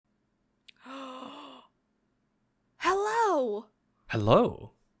Hello.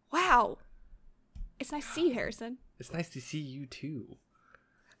 Hello. Wow. It's nice to see you, Harrison. It's nice to see you too.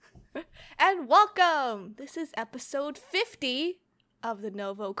 And welcome. This is episode 50 of the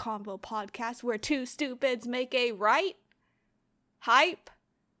Convo podcast, where two stupids make a right, hype,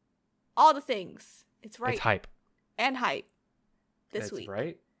 all the things. It's right. It's hype. And hype this That's week.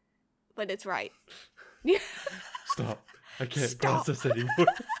 Right? But it's right. Stop. I can't Stop. process anymore.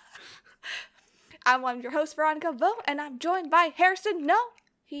 I'm your host, Veronica Vo, and I'm joined by Harrison. No,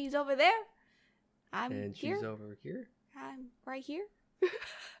 he's over there. I'm And here. she's over here. I'm right here.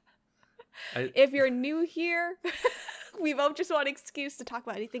 I- If you're new here, we both just want an excuse to talk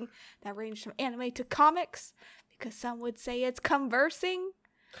about anything that ranged from anime to comics, because some would say it's conversing.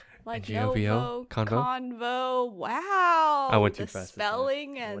 Like NgoVo, Convo. Wow. I went too the fast.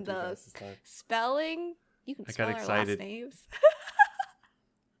 Spelling and the spelling. You can I spell got our excited. last names.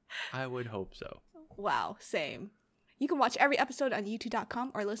 I would hope so. Wow, same. You can watch every episode on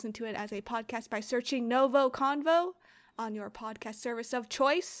youtube.com or listen to it as a podcast by searching NgoVo Convo on your podcast service of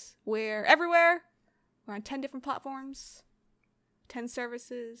choice. We're everywhere. We're on 10 different platforms, 10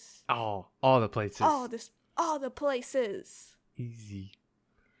 services. Oh, all the places. All the places. Easy.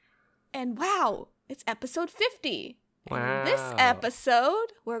 And wow, it's episode 50. Wow. And in this episode,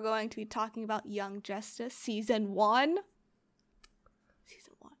 we're going to be talking about Young Justice Season 1.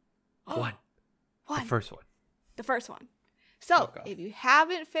 Season 1. One. The first one. The first one. So, Okay. if you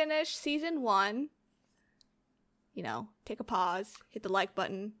haven't finished Season 1, take a pause, hit the like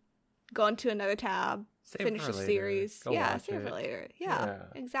button, go into another tab, Save it finish for the later. series. Go Yeah, watch save it for it. later. Yeah, Yeah.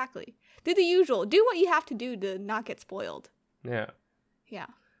 exactly. Do the usual. Do what you have to do to not get spoiled. Yeah. Yeah.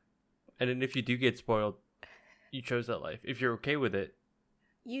 And then if you do get spoiled, you chose that life. If you're okay with it,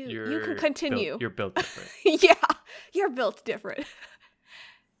 You can continue. You're built different. Yeah, you're built different.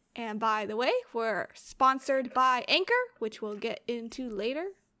 And by the way, we're sponsored by Anchor, which we'll get into later.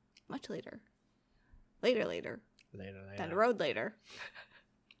 Much later. Later. Down the road later.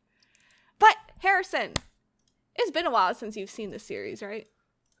 But, Harrison, it's been a while since you've seen this series, right?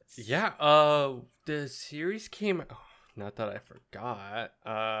 Yeah, the series came. Oh, not that I forgot.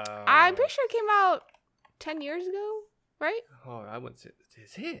 I'm pretty sure it came out 10 years ago, right? Oh, I wouldn't say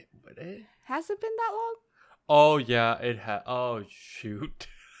is it? Would it? Has it been that long? Oh yeah, it had. Oh shoot.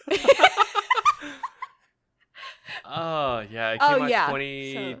 Oh yeah, it came out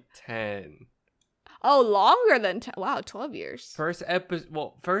 2010. Oh, longer than 10. Wow, 12 years. First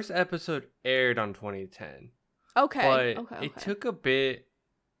episode aired on 2010. Okay. But okay. it took a bit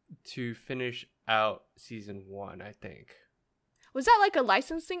to finish out season 1, I think. Was that like a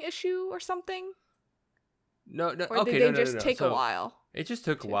licensing issue or something? No. Or Okay, did they no. just take a while? It just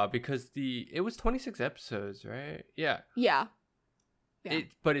took a while because it was 26 episodes, right? Yeah. Yeah.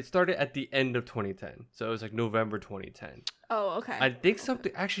 But it started at the end of 2010, so it was like November 2010. Oh, okay. I think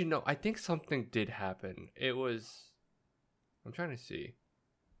something. Actually, no. I think something did happen. It was. I'm trying to see.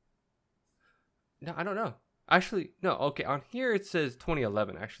 No, I don't know. Actually, no. Okay, on here it says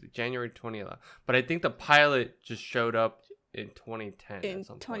 2011. Actually, January 2011. But I think the pilot just showed up in 2010. In at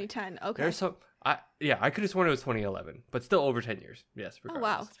some 2010. point. Okay. There's some. I could have sworn it was 2011, but still over 10 years. Yes. Oh Regardless.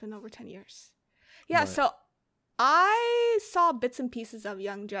 wow, it's been over 10 years. Yeah. But- So I saw bits and pieces of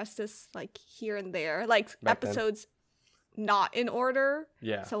Young Justice like here and there, like Back then. episodes not in order.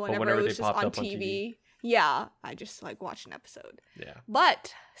 Yeah. So but whenever it they was just popped on up TV, yeah, I just like watched an episode. Yeah.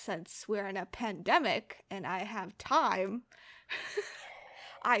 But since we're in a pandemic and I have time,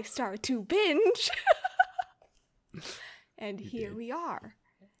 I start to binge. And You here did. we are.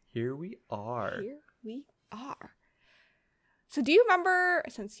 Here we are. Here we are. So do you remember,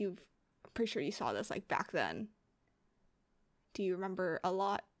 since I'm pretty sure you saw this like back then, do you remember a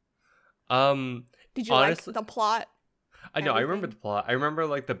lot? Did you honestly, like the plot? I know. I remember everything? the plot. I remember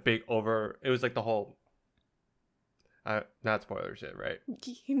like the big over. It was like the whole. Not spoilers yet, right?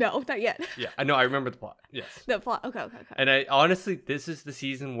 No, not yet. Yeah, I know. I remember the plot. Yes. The plot. Okay. And I honestly, this is the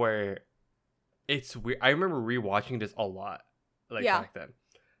season where it's weird. I remember rewatching this a lot, like Yeah. back then.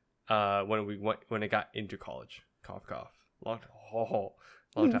 When it got into college. Cough. Long time ago.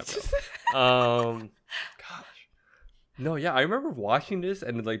 Gosh. No, yeah, I remember watching this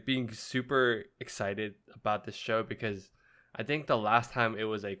and like being super excited about this show because I think the last time it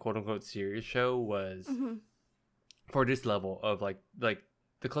was a quote unquote serious show was for this level of like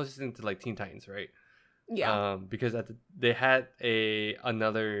the closest thing to like Teen Titans, right? Yeah. Because they had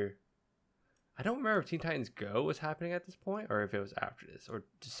another. I don't remember if Teen Titans Go was happening at this point or if it was after this or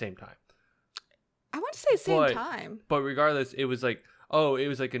just same time. I want to say same time. But regardless, it was like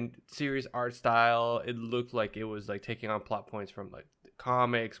a serious art style. It looked like it was like taking on plot points from like the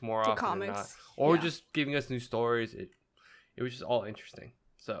comics more often than not, or just giving us new stories. it was just all interesting.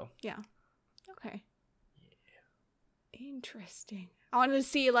 So yeah. Okay. Yeah. Interesting. I wanted to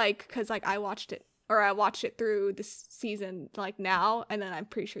see like, cause like I watched it through this season like now, and then I'm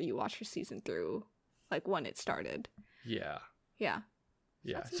pretty sure you watched your season through like when it started. Yeah. Yeah.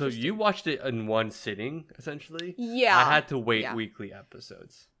 Yeah. So you watched it in one sitting, essentially? Yeah. I had to wait weekly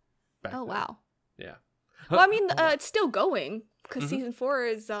episodes. Oh, then. Wow. Yeah. Well, I mean, it's still going because season 4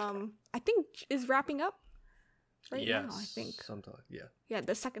 is, I think, is wrapping up now, I think. Something like, yeah. Yeah,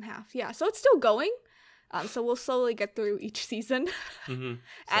 the second half. Yeah. So it's still going. So we'll slowly get through each season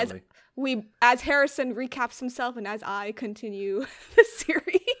as Harrison recaps himself and as I continue the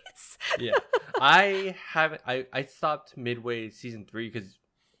series. Yeah. I stopped midway season 3 because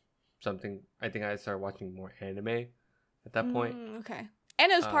I think I started watching more anime at that point. Okay.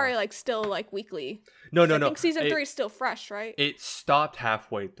 And it was probably like still like weekly. No. I think season 3 is still fresh, right? It stopped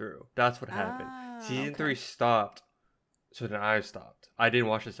halfway through. That's what happened. Season 3 stopped, so then I stopped. I didn't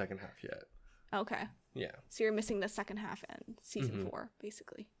watch the second half yet. Okay. Yeah. So you're missing the second half and season 4,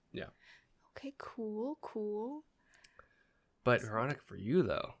 basically. Yeah. Okay, cool. But Veronica, for you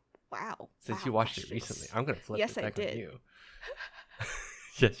though. Wow. Since you watched it recently, I'm gonna flip it back on you.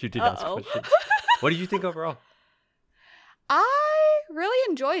 Yes, you did ask questions. What did you think overall? I really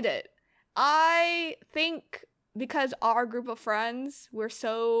enjoyed it. I think because our group of friends, we're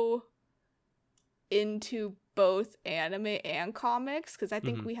so into both anime and comics, because I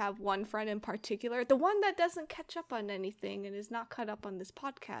think we have one friend in particular, the one that doesn't catch up on anything and is not caught up on this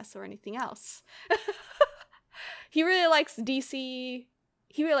podcast or anything else. He really likes DC.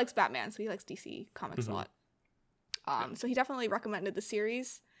 He really likes Batman, so he likes DC comics a lot. So he definitely recommended the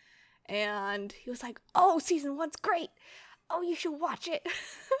series, and he was like, "Oh, season 1's great. Oh, you should watch it."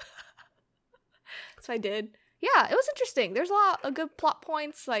 So I did. Yeah, it was interesting. There's a lot of good plot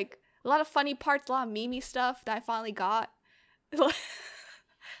points, like a lot of funny parts, a lot of memey stuff that I finally got.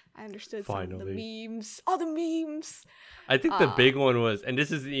 I understood some of the memes. All the memes. I think the big one was, and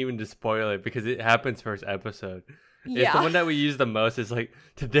this isn't even to spoil it because it happens first episode. Yeah. It's the one that we use the most. It's like,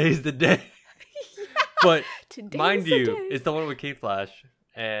 today's the day. But mind you, it's the one with Kate Flash.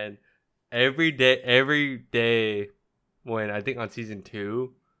 And every day when I think on season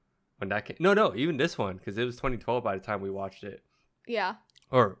 2, when that came, no, even this one, because it was 2012 by the time we watched it. Yeah.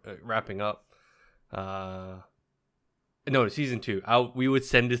 Or wrapping up. No, season 2. We would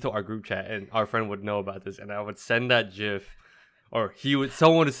send this to our group chat, and our friend would know about this, and I would send that GIF, or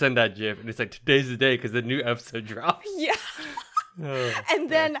someone would send that GIF, and it's like, today's the day because the new episode drops. Yeah. And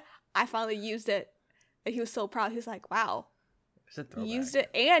then I finally used it, and he was so proud. He was like, "Wow, you used it,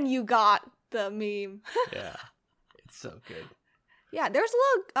 and you got the meme." Yeah, it's so good. Yeah, there's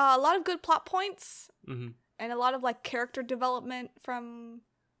a lot of good plot points, and a lot of like character development from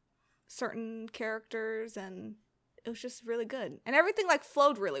certain characters, and it was just really good, and everything like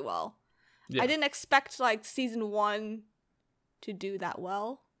flowed really well. Yeah. I didn't expect like season 1 to do that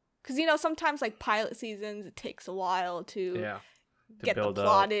well, because sometimes like pilot seasons, it takes a while to get the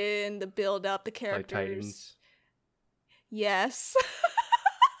plot in, the build up, the characters. Like Titans. Yes.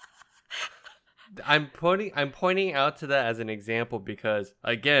 I'm pointing out to that as an example because,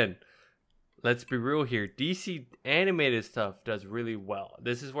 again, let's be real here. DC animated stuff does really well.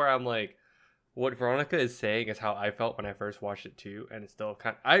 This is where I'm like, what Veronica is saying is how I felt when I first watched it too, and it's still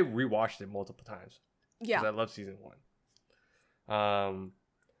I rewatched it multiple times. Yeah, because I love season 1.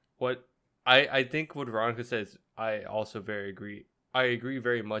 What I think what Veronica says, I also very agree. I agree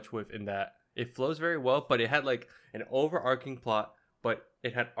very much with, in that it flows very well, but it had like an overarching plot, but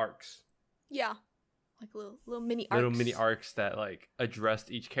it had arcs. Yeah, like little mini arcs. Little mini arcs that like addressed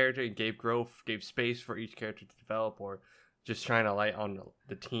each character and gave growth, gave space for each character to develop, or just shine a light on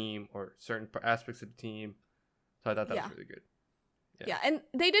the team or certain aspects of the team. So I thought that was really good. Yeah, and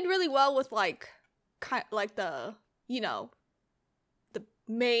they did really well with like the the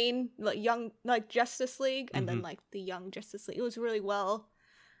main like young like Justice League, and then like the young Justice League. It was really well.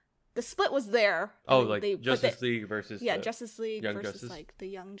 The split was there. Oh, like Justice League versus Justice League versus Justice? Like the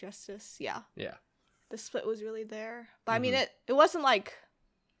Young Justice. Yeah. Yeah. The split was really there, but I mean it wasn't like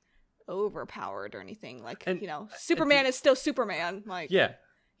overpowered or anything. Like Superman is still Superman. Like yeah,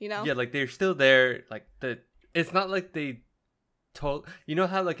 like they're still there. Like it's not like they told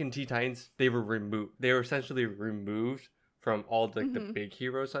how like in Teen Titans they were essentially removed from all the big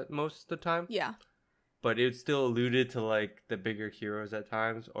heroes at most of the time. Yeah. But it still alluded to like the bigger heroes at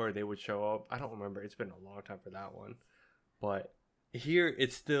times, or they would show up. I don't remember. It's been a long time for that one. But here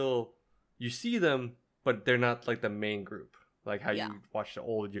it's still, you see them, but they're not like the main group. Like how you watch the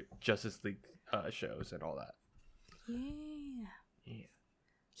old Justice League shows and all that.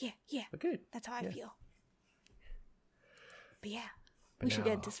 Yeah. But good. That's how I feel. But yeah, we should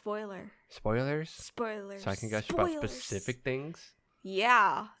get into spoilers. So I can gush about specific things.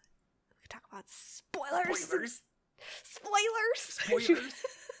 Yeah. We can talk about spoilers.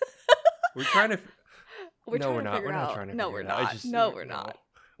 We're trying to. We're We're not trying to. No, we're not.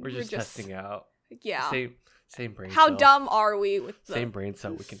 We're just testing out. Yeah. Same brain How cell. dumb are we with the same brain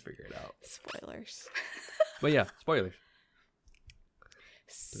cell? We can figure it out. Spoilers. But yeah, spoilers.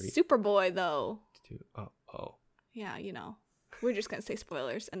 Superboy though. Oh. Yeah, you know. We're just gonna say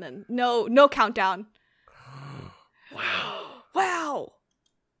spoilers and then no countdown. Wow.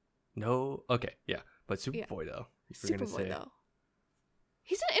 No. Okay. Yeah. But Superboy though. Superboy though.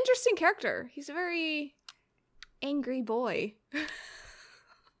 He's an interesting character. He's a very angry boy.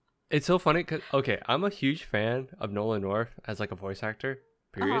 It's so funny because I'm a huge fan of Nolan North as like a voice actor.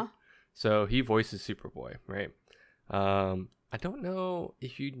 Period. So he voices Superboy, right? I don't know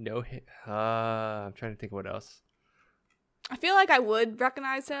if you know him. I'm trying to think of what else. I feel like I would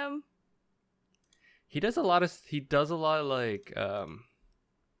recognize him. He does a lot of like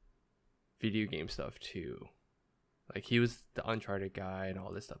video game stuff too. Like he was the Uncharted guy and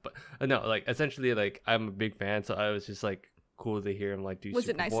all this stuff. But no, like essentially like I'm a big fan, so I was just like cool to hear him like do Was Superboy.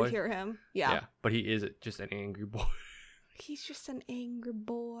 it nice to hear him? Yeah. But he is just an angry boy. He's just an angry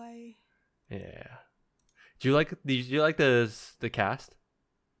boy. Yeah. Did you like the cast?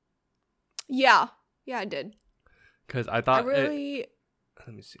 Yeah, I did. Because I thought let me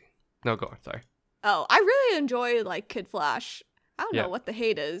see. No, go on. Sorry. Oh, I really enjoy like Kid Flash. I don't Yeah. know what the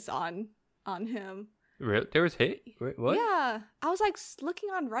hate is on him. Really? There was hate? Wait, what? Yeah, I was like looking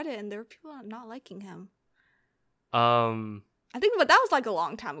on Reddit and there were people not liking him. I think, but that was like a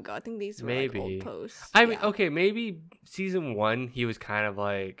long time ago. I think these were like old posts. I mean, okay, maybe season 1 he was kind of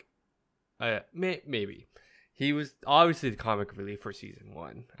like, maybe he was obviously the comic relief for season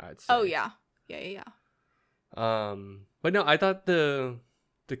 1. I'd say. Oh yeah. But no, I thought the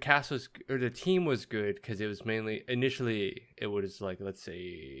cast was, or the team was good because it was mainly initially it was like, let's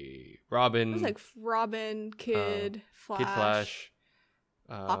say Robin. It was like Robin, Kid Flash,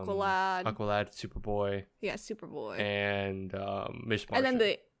 Aqualad, Superboy. Yeah, Superboy, and Miss Martian. And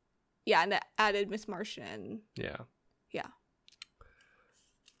then and they added Miss Martian. Yeah.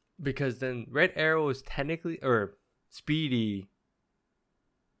 Because then Red Arrow was technically, or Speedy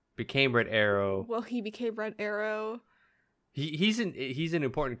became Red Arrow. Well, he became Red Arrow. He's an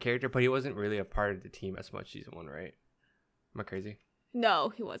important character, but he wasn't really a part of the team as much season 1, right? Am I crazy? No,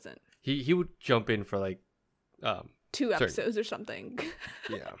 he wasn't. He would jump in for like 2 episodes or something.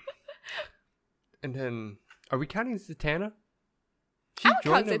 Yeah. And then, are we counting Zatanna? She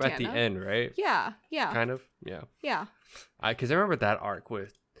joined him at the end, right? Yeah. Kind of, yeah. Yeah. Because I remember that arc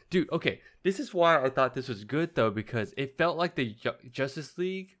with, dude. Okay, this is why I thought this was good though, because it felt like the Justice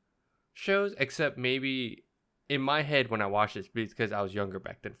League shows, except maybe in my head when I watched this, because I was younger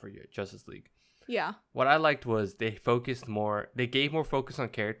back then for Justice League. Yeah. What I liked was they gave more focus on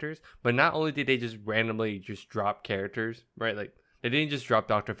characters, but not only did they just randomly just drop characters, right? Like they didn't just drop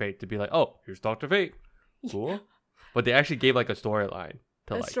Dr. Fate to be like, oh, here's Dr. Fate. Cool. Yeah. But they actually gave like a storyline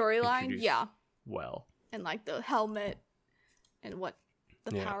to yeah. Well. And like the helmet and what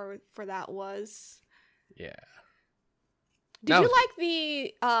the power for that was. Yeah. Did you like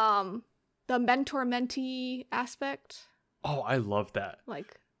the mentor-mentee aspect? Oh, I love that.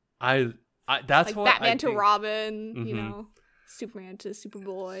 Like that's like what Batman I to think. Robin, Mm-hmm. you know, Superman to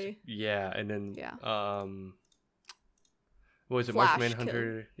Superboy. Yeah, and then what was it? Flash Martian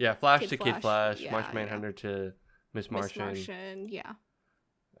Manhunter. Yeah, Flash to Kid Flash. Yeah, Martian Manhunter to Miss Martian. Yeah.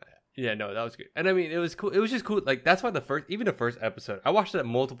 Yeah, no, that was good. And I mean, it was cool. It was just cool. Like that's why the first episode, I watched it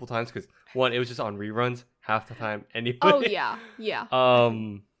multiple times because one, it was just on reruns half the time anyway. Oh yeah.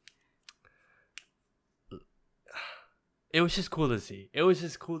 It was just cool to see.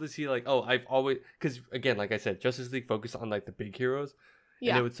 Like, oh, I've always, because again, like I said, Justice League focused on like the big heroes.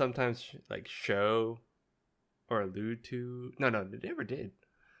 Yeah. And it would sometimes like show or allude to. No, they never did.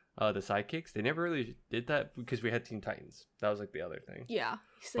 The sidekicks, they never really did that because we had Teen Titans. That was like the other thing. Yeah.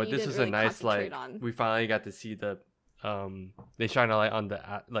 So but this was really a nice like we finally got to see the they shine a light on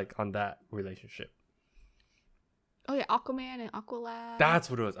on that relationship. Oh yeah, Aquaman and Aqualad. That's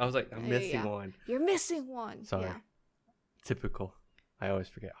what it was. I was like, I'm missing one. You're missing one. Sorry. Yeah. Typical. I always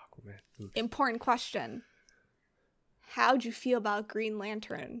forget Aquaman. Oops. Important question. How'd you feel about Green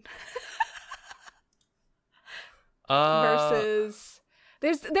Lantern? Versus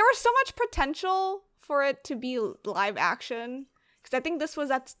there was so much potential for it to be live action, because I think this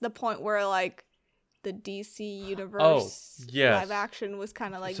was at the point where like the DC universe live action was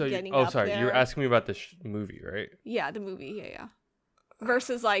kind of like getting up there. You were asking me about the movie, right? Yeah, the movie. Yeah.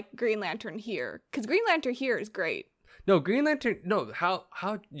 Versus like Green Lantern here, because Green Lantern here is great. No, Green Lantern. No,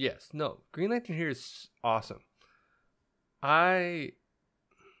 yes, no. Green Lantern here is awesome. My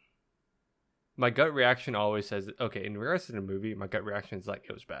gut reaction always says, okay, in regards to the movie, my gut reaction is like,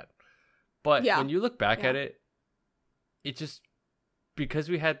 it was bad. But when you look back at it, it just, because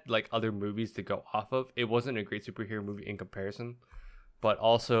we had like other movies to go off of, it wasn't a great superhero movie in comparison. But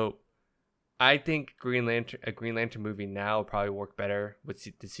also, I think a Green Lantern movie now would probably work better with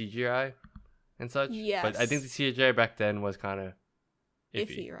the CGI and such. Yes. But I think the CGI back then was kind of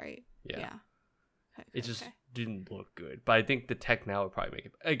iffy, right? Yeah. It just didn't look good. But I think the tech now would probably make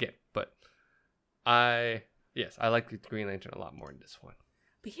it again. But I like the Green Lantern a lot more in this one.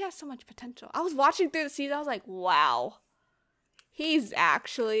 But he has so much potential. I was watching through the season. I was like, wow, he's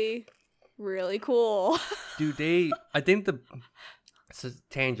actually really cool. Dude, I think it's a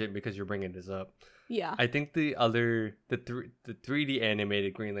tangent because you're bringing this up. Yeah. I think the 3D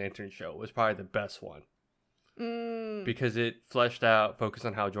animated Green Lantern show was probably the best one. Because it fleshed out, focused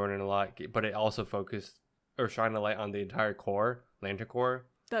on Hal Jordan a lot, but it also focused or shined a light on the entire Lantern Corps.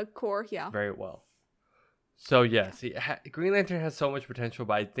 The core, yeah. Very well. So yes, Green Lantern has so much potential,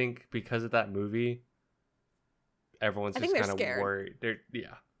 but I think because of that movie, everyone's just kind of worried. They're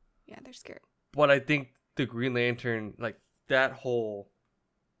scared. But I think the Green Lantern, like that whole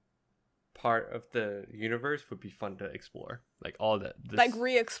part of the universe, would be fun to explore. Like all that, like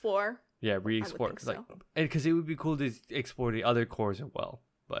re-explore. Yeah, re-explore. Like, so. Because it would be cool to explore the other cores as well.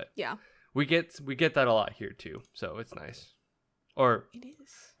 But yeah, we get that a lot here too, so it's nice. Or it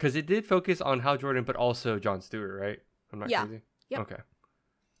is because it did focus on Hal Jordan, but also Jon Stewart, right? I'm not crazy. Yep. Okay.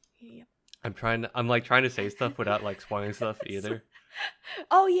 Yep. I'm trying to say stuff without like spoiling stuff either.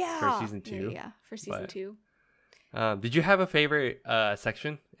 Oh yeah. For season 2. Yeah. For season 2. Did you have a favorite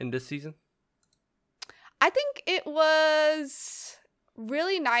section in this season? I think it was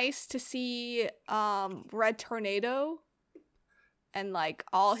really nice to see Red Tornado and like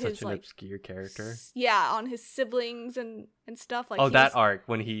all Such his an like obscure character. On his siblings and stuff. Like that arc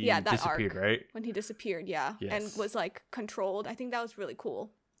when he disappeared, right? When he disappeared, yes. And was like controlled. I think that was really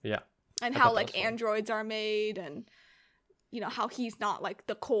cool. Yeah. And how like androids are made, and how he's not like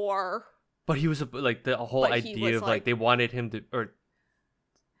the core. But he was like the whole idea of like they wanted him to, or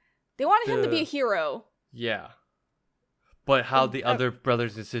they wanted him to be a hero. Yeah. But how the other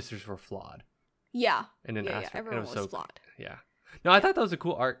brothers and sisters were flawed. Yeah. In an aspect. Everyone was flawed. Yeah. No, I thought that was a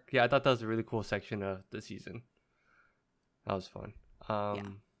cool arc. Yeah, I thought that was a really cool section of the season. That was fun. Yeah.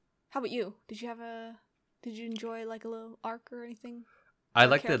 How about you? Did you enjoy like a little arc or anything? I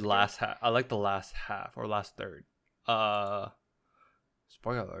like the last half. I like the last half or last third. Spoiler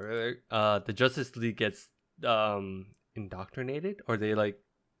alert. The Justice League gets indoctrinated, or they like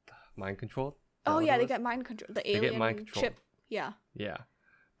mind controlled. Oh yeah, they get mind control. The alien chip. Yeah. Yeah,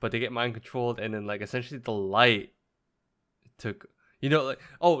 but they get mind controlled, and then like essentially the light took. Like,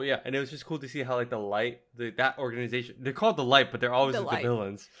 oh yeah, and it was just cool to see how like the light, that organization, they're called the Light, but they're always the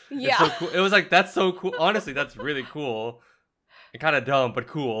villains. Yeah, it's so cool. It was like, that's so cool. Honestly, that's really cool. And kind of dumb, but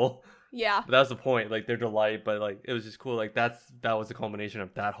cool. Yeah, but that was the point. Like they're the Light, but like it was just cool. Like that was the culmination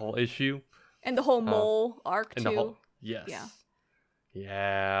of that whole issue, and the whole mole arc and too. Yes.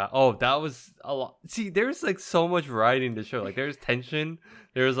 Yeah. Oh, that was a lot. See, there's like so much writing to show. Like there's tension,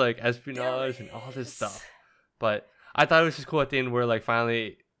 there's like espionage and all this stuff. But I thought it was just cool at the end where like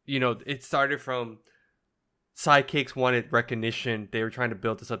finally, it started from sidekicks wanted recognition. They were trying to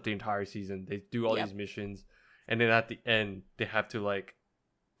build this up the entire season. They do all these missions, and then at the end they have to like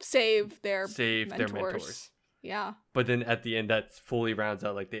save their mentors. Yeah. But then at the end that fully rounds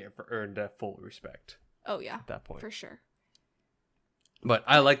out like they earned that full respect. Oh yeah. At that point. For sure. But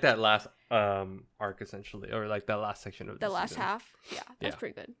I like that last arc essentially, or like that last section of the last season. half. Yeah, that's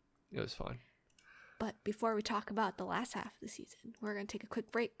pretty good. It was fun. But before we talk about the last half of the season, we're going to take a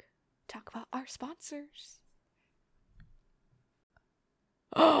quick break. Talk about our sponsors.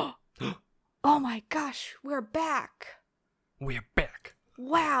 Oh my gosh, we're back. We're back.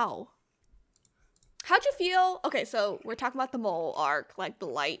 Wow. How'd you feel? Okay, so we're talking about the mole arc, like the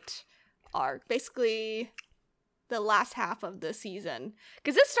light arc. Basically, the last half of the season.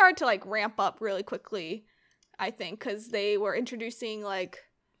 Because it started to like ramp up really quickly, I think. Because they were introducing like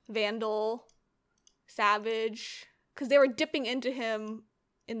Vandal, Savage, because they were dipping into him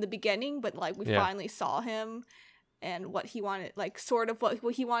in the beginning, but like we finally saw him and what he wanted, like sort of what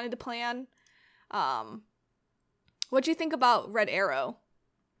he wanted to plan. What do you think about Red Arrow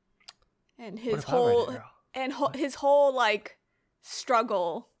and his whole like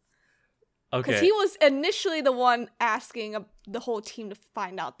struggle? Okay, because he was initially the one asking the whole team to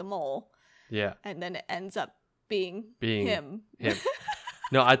find out the mole. Yeah, and then it ends up being him.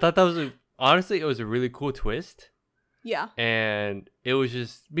 No, I thought that was honestly, it was a really cool twist Yeah. And it was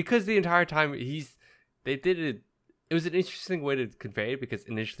just because the entire time they did it. It was an interesting way to convey it because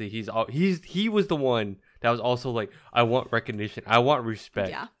initially he was the one that was also like, I want recognition, I want respect.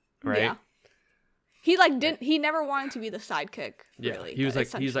 Yeah. Right. Yeah. He never wanted to be the sidekick. Really. He was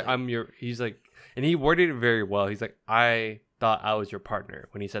like, and he worded it very well. He's like, I thought I was your partner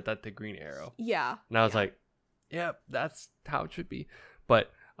when he said that to Green Arrow. Yeah. And I was like, yeah, that's how it should be. But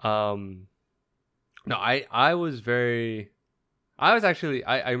no, I was remember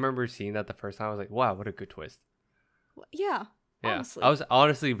seeing that the first time. I was like, wow, what a good twist. Yeah. Yeah. Honestly. I was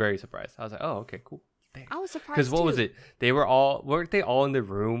honestly very surprised. I was like, oh, okay, cool. Damn. I was surprised because what was it? Weren't they all in the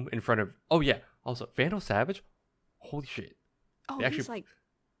room in front of? Oh yeah. Also, Vandal Savage. Holy shit. Oh, they he's like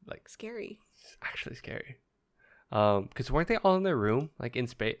scary. It's actually scary. Because weren't they all in their room, like in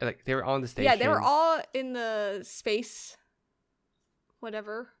space? Like they were on the station. Yeah, they were all in the space.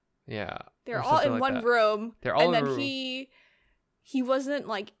 Whatever. Yeah. They're all in one room. They're all in and a then room. he wasn't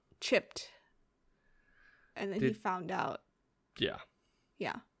like chipped. And then he found out. Yeah.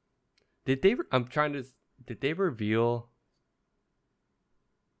 Yeah. Did they reveal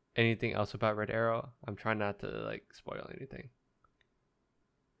anything else about Red Arrow? I'm trying not to like spoil anything.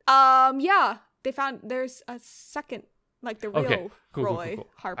 Yeah. They found there's a second, like the real Roy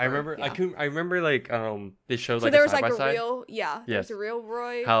Harper. I remember. Yeah. I remember like they showed so like there a was side like by a side. real there's a real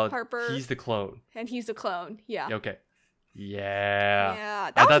Roy How Harper. He's the clone. And he's the clone. Yeah. Okay. Yeah.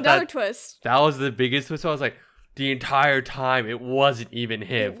 Yeah. That was another twist. That was the biggest twist. So I was like, the entire time it wasn't even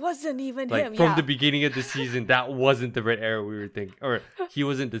him. It wasn't even like, him. From the beginning of the season, that wasn't the Red Arrow we were thinking, or he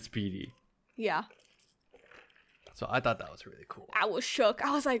wasn't the Speedy. Yeah. So I thought that was really cool. I was shook.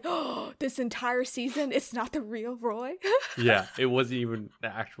 I was like, oh, this entire season, it's not the real Roy. Yeah, it wasn't even the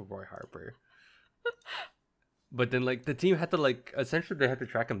actual Roy Harper. But then, like, the team had to, like, essentially they had to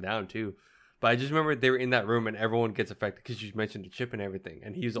track him down, too. But I just remember they were in that room and everyone gets affected because you mentioned the chip and everything.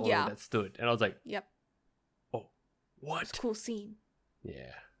 And he was the only one that stood. And I was like, yep. Oh, what? It's a cool scene.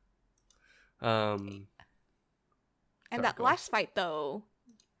 Yeah. And that last fight, though,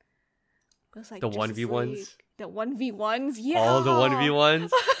 it was like the 1v1s. The 1v1s, yeah. All the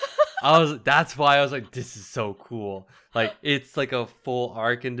 1v1s. That's why I was like, this is so cool. Like, it's like a full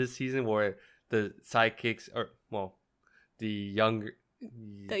arc in this season where the sidekicks the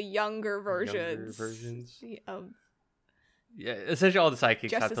younger versions. Yeah, essentially all the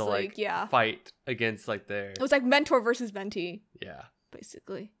sidekicks have to like fight against like their. It was like Mentor versus Venti. Yeah,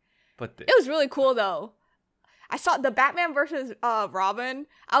 basically. But it was really cool though. I saw the Batman versus Robin.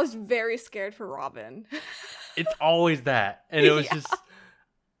 I was very scared for Robin. It's always that, and it was just.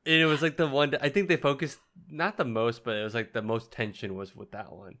 It was like the one I think they focused not the most, but it was like the most tension was with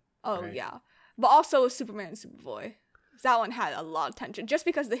that one. Oh right? Yeah, but also with Superman and Superboy. That one had a lot of tension just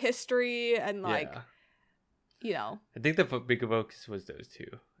because the history and like, you know. I think the big focus was those two,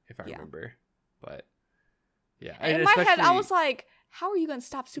 if I remember. But yeah, and in my head, I was like, "How are you gonna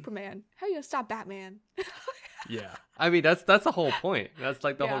stop Superman? How are you gonna stop Batman?" Yeah, I mean that's the whole point. That's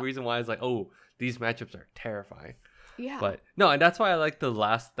like the whole reason why I was like, "Oh, these matchups are terrifying." Yeah. But no, and that's why I like the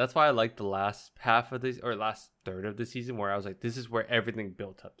last. That's why I like the last half of this or last third of the season where I was like, "This is where everything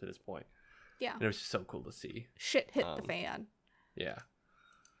built up to this point." Yeah. And it was just so cool to see. Shit hit the fan. Yeah. It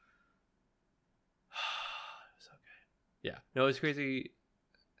was so good. Yeah. No, it's crazy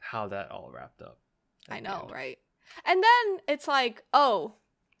how that all wrapped up. I know, right? And then it's like, oh,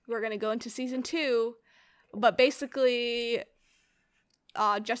 we're going to go into season 2. But basically,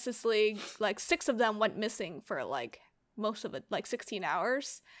 Justice League, like 6 of them went missing for like most of it, like 16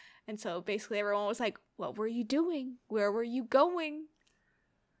 hours. And so basically everyone was like, what were you doing? Where were you going?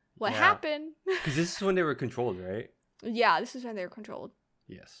 What happened? Because this is when they were controlled, right? Yeah, this is when they were controlled.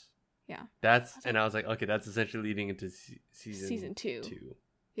 Yes. Yeah. I was like, okay, that's essentially leading into season 2.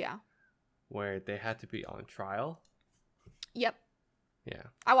 Yeah. Where they had to be on trial. Yep. Yeah.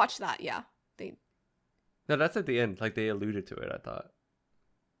 I watched that, yeah. No, that's at the end. Like, they alluded to it, I thought.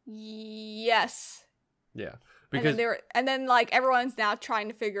 Yes. Yeah. Because and then like everyone's now trying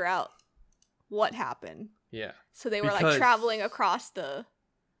to figure out what happened. Yeah. So they were like traveling across the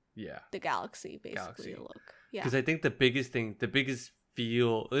galaxy, basically. Look. Yeah. Because I think the biggest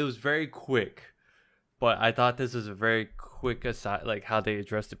feel, it was very quick, but I thought this was a very quick aside, like how they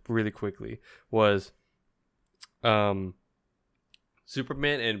addressed it really quickly was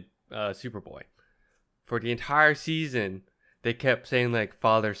Superman and Superboy. For the entire season, they kept saying like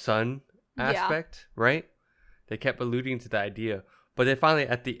father-son aspect, right? They kept alluding to the idea, but then finally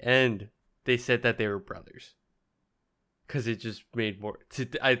at the end, they said that they were brothers. Because it just made more.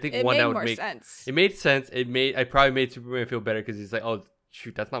 I think it one made that would more make sense. It made sense. I probably made Superman feel better because he's like, oh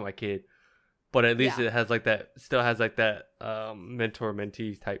shoot, that's not my kid. but at least it has like that. Still has like that mentor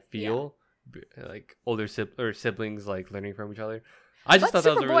mentee type feel, like older siblings like learning from each other. I just thought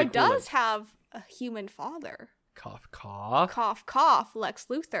that was a really Superboy cool. does have a human father. Cough, cough, cough, cough. Lex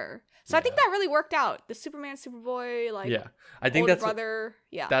Luthor. So I think that really worked out. The Superman, Superboy, like I think older that's brother.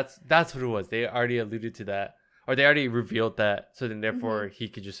 That's what it was. They already alluded to that, or they already revealed that. So then, therefore, he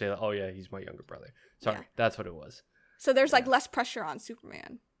could just say, "Oh yeah, he's my younger brother." Sorry, that's what it was. So there's like less pressure on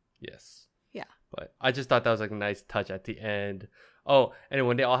Superman. Yes. Yeah. But I just thought that was like a nice touch at the end. Oh, and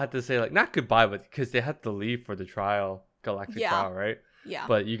when they all had to say like not goodbye, but because they had to leave for the trial, galactic trial, right? Yeah.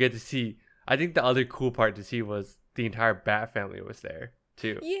 But you get to see. I think the other cool part to see was the entire Bat family was there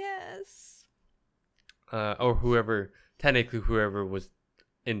too. Yes. Or whoever was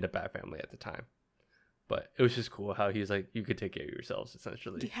in the Bat family at the time. But it was just cool how he's like, you could take care of yourselves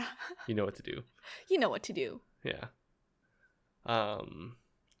essentially. Yeah. You know what to do. You know what to do. Yeah.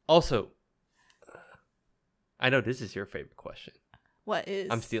 Also, I know this is your favorite question. What is?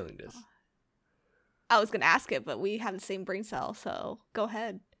 I'm stealing this. I was gonna ask it, but we have the same brain cell, so go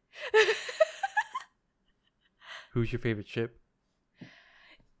ahead. Who's your favorite ship?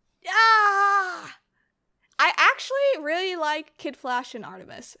 I actually really like Kid Flash and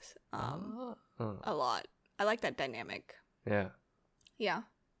Artemis a lot. I like that dynamic. Yeah. Yeah.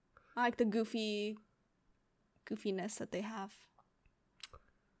 I like the goofiness that they have.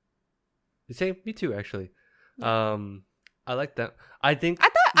 Same, me too, actually. I like them. I thought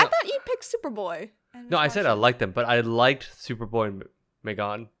you'd pick Superboy. No, I said I liked them, but I liked Superboy and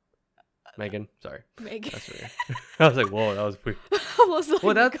Megan. Sorry. Megan. That's weird. I was like, whoa, that was weird.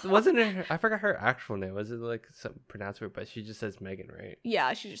 Well, that wasn't it. I forgot her actual name. Was it like some pronounced weird? But she just says Megan, right?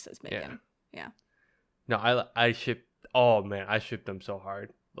 Yeah, she just says Megan. Yeah. No, I shipped. Oh man, I shipped them so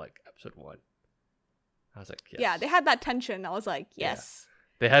hard. Like episode 1. I was like, yes. Yeah, they had that tension. I was like, yes. Yeah.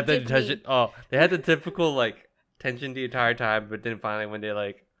 They had the tension. Oh, they had the typical like tension the entire time, but then finally when they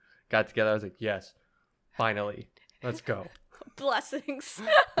like got together, I was like, yes, finally, let's go. Blessings.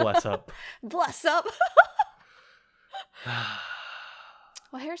 Bless up. Bless up.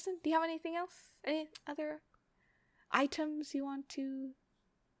 Well, Harrison, do you have anything else? Any other items you want to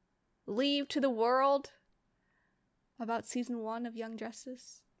leave to the world about season 1 of Young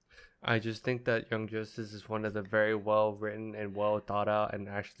Justice? I just think that Young Justice is one of the very well written and well thought out and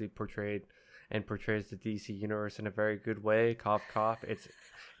actually portrays the DC universe in a very good way. Cough, cough. It's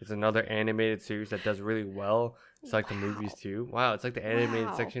another animated series that does really well. It's like the movies too. Wow, it's like the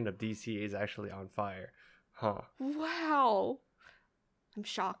animated section of DC is actually on fire. Huh. Wow. I'm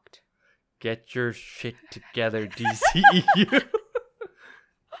shocked. Get your shit together, DCEU.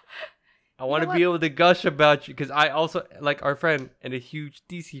 I want to be able to gush about you because I also like our friend and a huge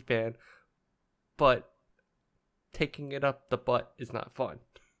DC fan, but taking it up the butt is not fun.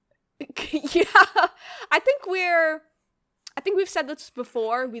 Yeah. I think we've said this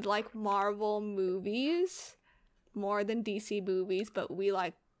before. We like Marvel movies more than DC movies, but we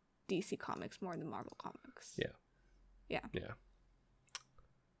like DC comics more than Marvel comics. Yeah.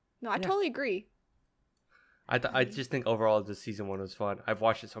 No, I totally agree. I just think overall the season 1 was fun. I've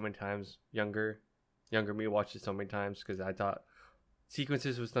watched it so many times. Younger me watched it so many times because I thought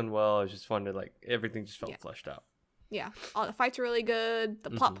sequences was done well. It was just fun to like everything just felt fleshed out. Yeah, all the fights were really good. The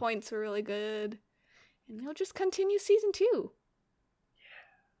plot points were really good, and they'll just continue season 2.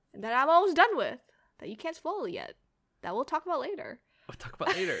 Yeah, and that I'm almost done with. That you can't spoil yet. That we'll talk about later. We'll talk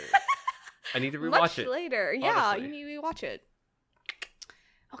about later. I need to rewatch Much it. later. Yeah, honestly. you need to rewatch it.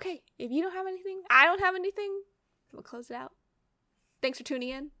 Okay, if you don't have anything, I don't have anything, we'll close it out. Thanks for tuning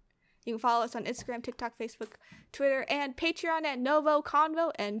in. You can follow us on Instagram, TikTok, Facebook, Twitter, and Patreon at NgoVo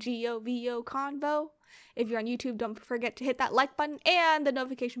Convo, NgoVo Convo. If you're on YouTube, don't forget to hit that like button and the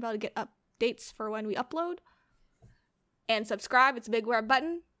notification bell to get updates for when we upload. And subscribe, it's a big red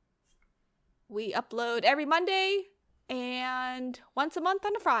button. We upload every Monday and once a month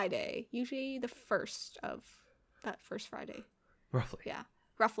on a Friday. Usually the first of that first Friday. Roughly. Yeah.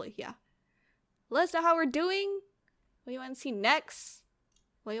 Roughly, yeah. Let us know how we're doing. What do you want to see next?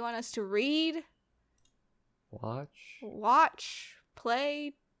 What do you want us to read? Watch.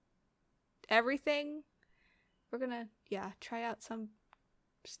 Play. Everything. We're gonna, try out some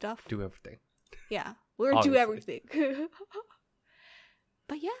stuff. Do everything. Yeah. We're gonna do everything.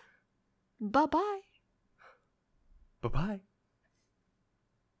 But yeah. Bye-bye. Bye-bye.